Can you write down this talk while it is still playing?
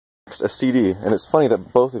a CD, and it's funny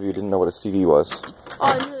that both of you didn't know what a CD was. Oh,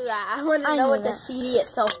 I knew that. I wanted to know what the CD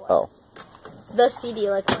itself was. Oh. The CD,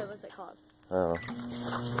 like, what was it called? Oh.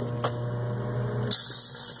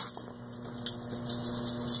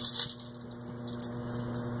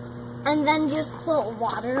 And then just put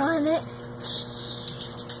water on it.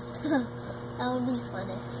 That would be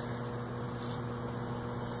funny.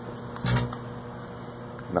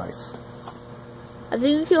 Nice. I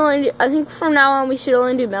think we can only do, I think from now on we should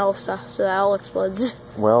only do metal stuff so that all explodes.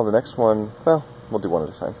 Well, the next one, well, we'll do one at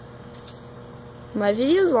a time. My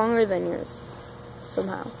video is longer than yours.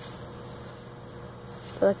 Somehow.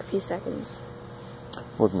 For like a few seconds.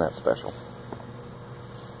 Wasn't that special?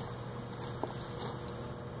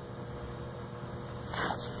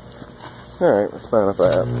 Alright, that's not enough of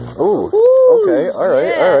that. Ooh, okay, alright,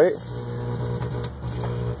 yes.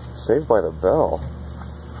 alright. Saved by the Bell.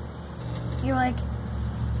 You're like,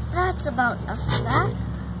 that's about enough of that.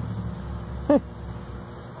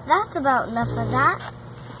 That's about enough of that.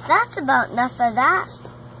 That's about enough of that.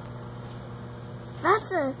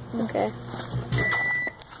 That's a... Okay.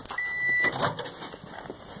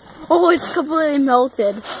 Oh, it's completely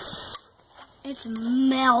melted. It's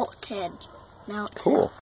melted. Melted. Cool.